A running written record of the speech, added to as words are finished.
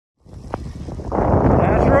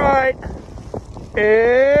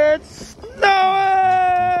It's snowing!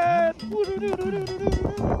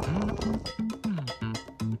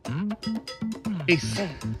 It's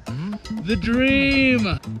the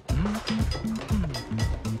dream!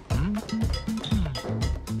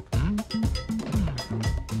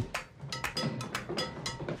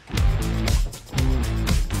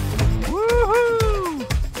 Woohoo!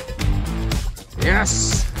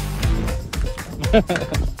 Yes!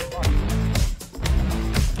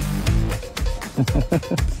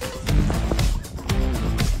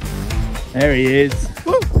 There he is.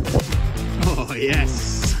 Woo! Oh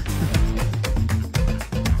yes!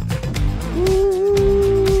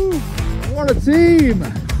 Woo! What a team!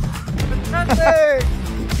 Fantastic!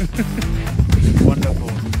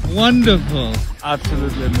 Wonderful. Wonderful.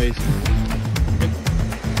 Absolutely amazing.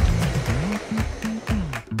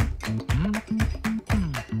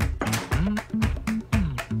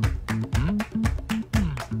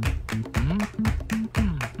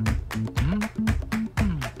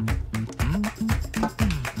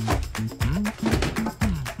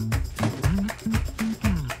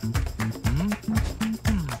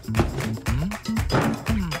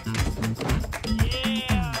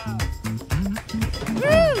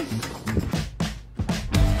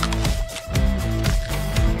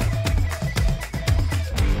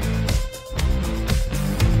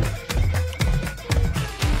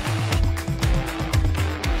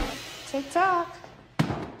 TikTok.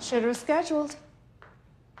 Should have scheduled.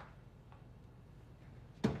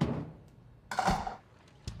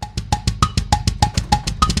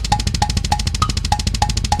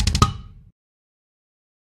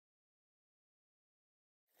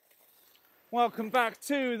 Welcome back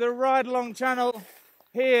to the Ride Along channel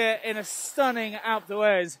here in a stunning Alpe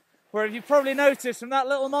d'Huez, where if you've probably noticed from that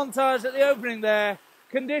little montage at the opening there,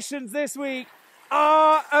 conditions this week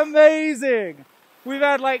are amazing. We've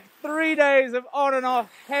had like 3 days of on and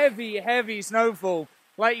off heavy snowfall.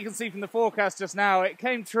 Like you can see from the forecast just now, it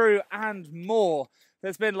came true and more.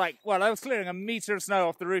 There's been like, well, I was clearing a metre of snow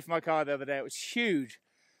off the roof of my car the other day. It was huge.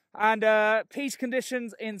 And piste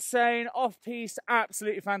conditions, insane. Off-piste,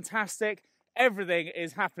 absolutely fantastic. Everything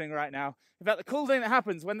is happening right now. In fact, the cool thing that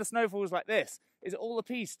happens when the snow falls like this is all the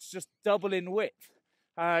pistes just double in width.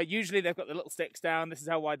 Usually they've got the little sticks down. This is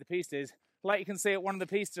how wide the piste is. Like you can see at one of the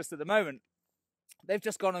pistes just at the moment, they've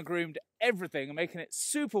just gone and groomed everything and making it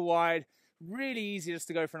super wide, really easy just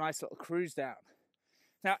to go for a nice little cruise down.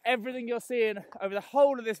 Now, everything you're seeing over the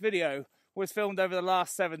whole of this video was filmed over the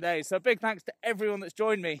last 7 days. So a big thanks to everyone that's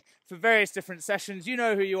joined me for various different sessions. You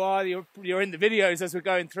know who you are, you're in the videos as we're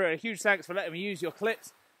going through. A huge thanks for letting me use your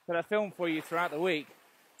clips that I filmed for you throughout the week.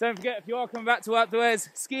 Don't forget, if you are coming back to Alpe d'Huez,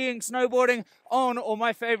 skiing, snowboarding, on or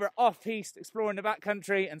my favourite off-piste, exploring the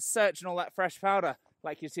backcountry and searching all that fresh powder,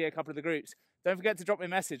 like you see a couple of the groups, don't forget to drop me a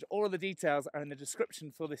message. All of the details are in the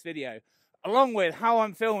description for this video, along with how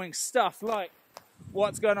I'm filming stuff like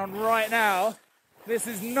what's going on right now. This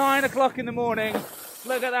is 9 o'clock in the morning.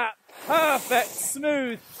 Look at that perfect,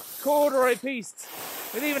 smooth corduroy piste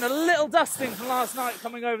with even a little dusting from last night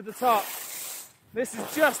coming over the top. This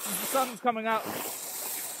is just as the sun's coming up.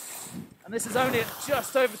 And this is only at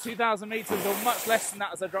just over 2,000 meters, or much less than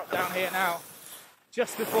that as I drop down here now,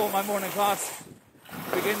 just before my morning class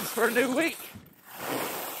begins for a new week.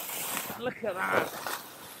 Look at that.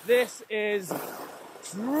 This is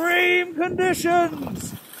dream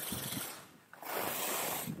conditions.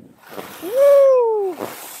 Woo!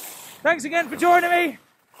 Thanks again for joining me.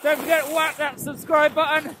 Don't forget to whack that subscribe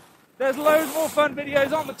button. There's loads more fun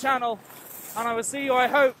videos on the channel. And I will see you, I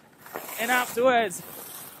hope, in Alpe d'Huez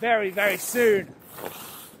very soon.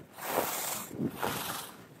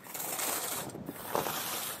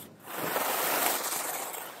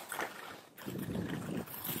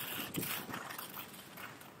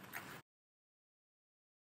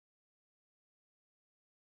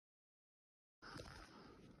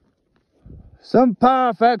 Some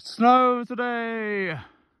perfect snow today.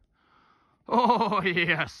 Oh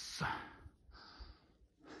yes.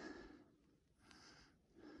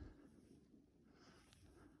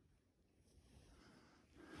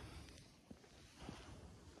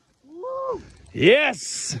 Woo.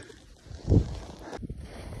 Yes.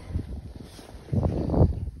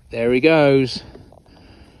 There he goes.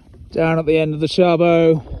 Down at the end of the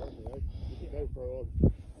Chabo.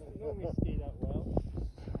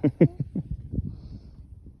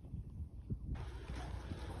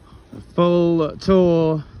 Full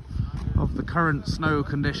tour of the current snow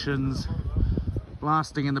conditions,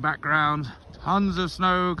 blasting in the background, tons of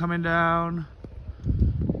snow coming down,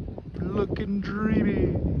 looking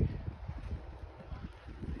dreamy.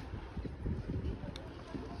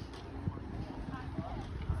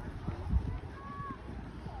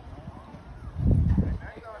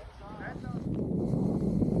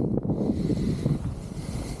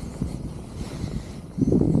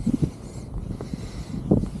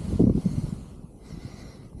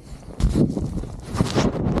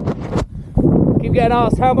 keep getting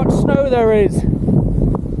asked how much snow there is.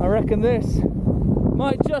 I reckon this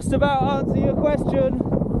might just about answer your question.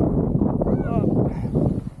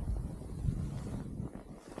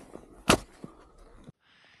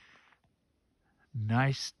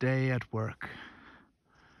 Nice day at work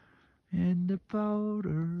in the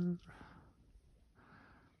powder.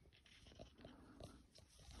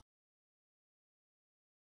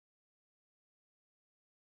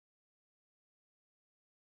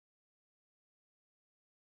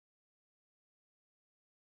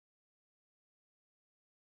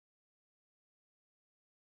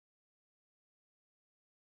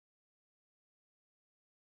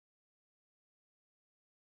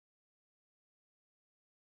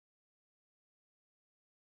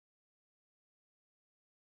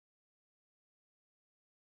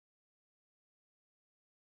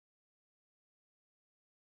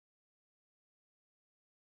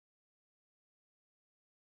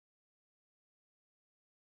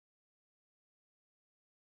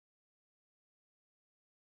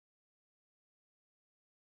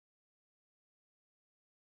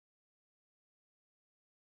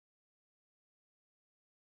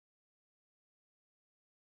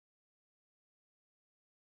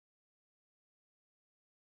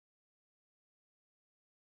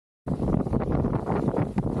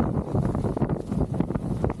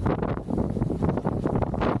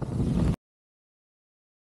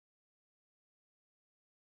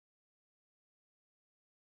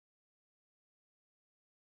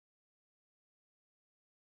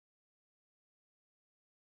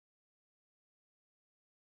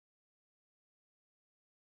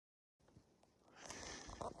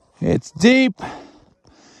 It's deep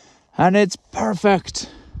and it's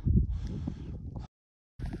perfect.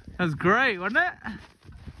 That's great, wasn't it?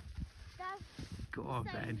 Go on,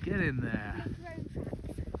 Ben, get in there.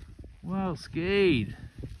 Well skied.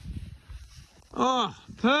 Oh,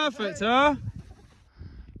 perfect, huh?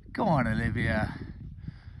 Go on, Olivia.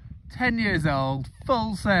 10 years old,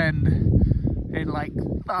 full send in like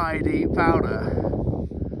thigh deep powder.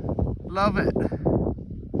 Love it.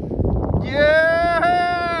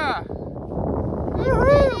 Yeah!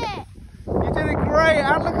 Woohoo! You did it great,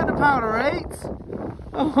 and look at the powder 8.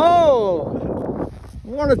 Oh,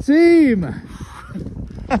 what a team!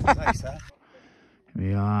 Nice, huh? Here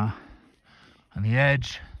we are on the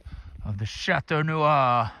edge of the Chateau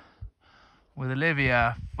Noir with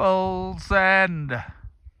Olivia, full send.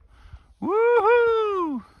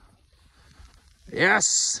 Woohoo!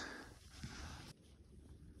 Yes!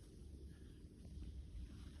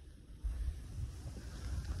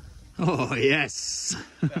 Oh, yes!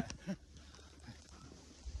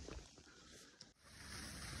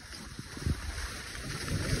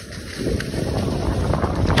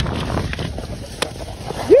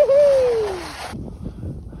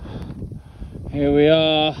 Here we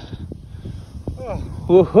are.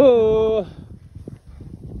 Woohoo!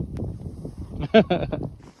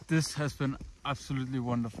 This has been absolutely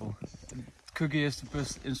wonderful. Cookie is the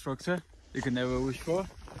best instructor you can ever wish for.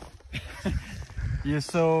 You're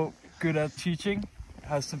so good at teaching,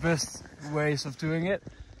 has the best ways of doing it,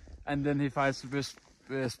 and then he finds the best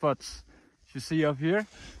spots. You see up here?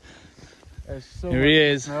 There's so Here he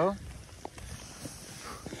is. snow.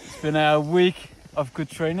 It's been a week of good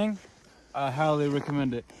training. I highly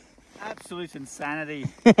recommend it. Absolute insanity.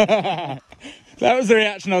 That was the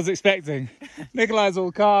reaction I was expecting. Nikolai's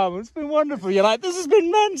all calm. It's been wonderful. You're like, this has been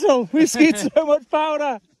mental. We've skied so much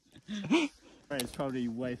powder. It's probably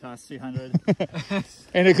way past 200.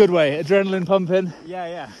 In a good way. Adrenaline pumping.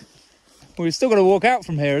 Yeah. We've still got to walk out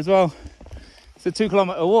from here as well. It's a 2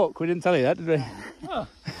 kilometre walk. We didn't tell you that, did we? Oh.